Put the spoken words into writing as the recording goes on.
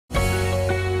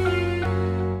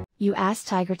You ask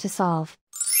Tiger to solve.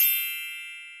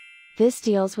 This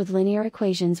deals with linear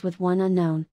equations with one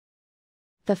unknown.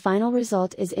 The final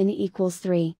result is n equals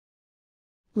 3.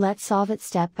 Let's solve it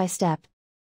step by step.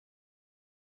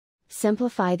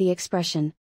 Simplify the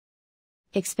expression.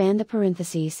 Expand the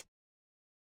parentheses.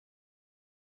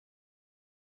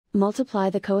 Multiply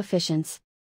the coefficients.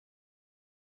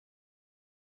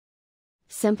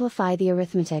 Simplify the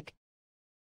arithmetic.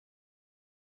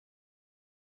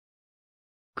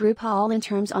 Group all in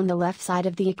terms on the left side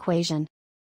of the equation.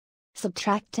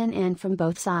 Subtract 10n from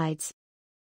both sides.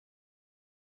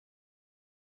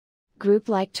 Group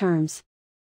like terms.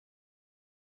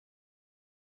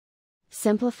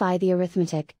 Simplify the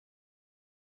arithmetic.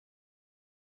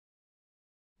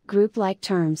 Group like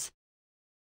terms.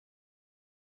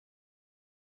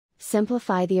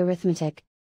 Simplify the arithmetic.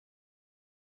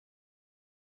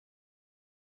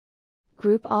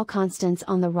 Group all constants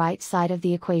on the right side of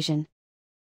the equation.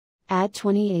 Add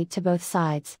 28 to both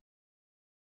sides.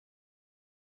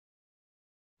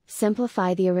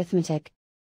 Simplify the arithmetic.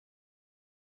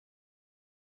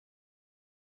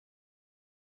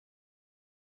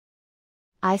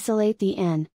 Isolate the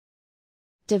n.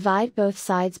 Divide both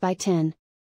sides by 10.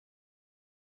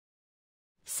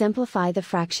 Simplify the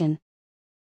fraction.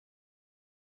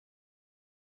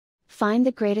 Find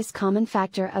the greatest common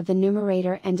factor of the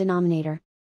numerator and denominator.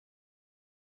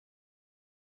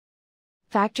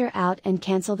 Factor out and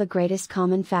cancel the greatest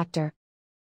common factor.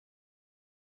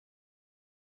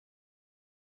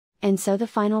 And so the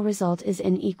final result is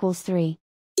n equals 3.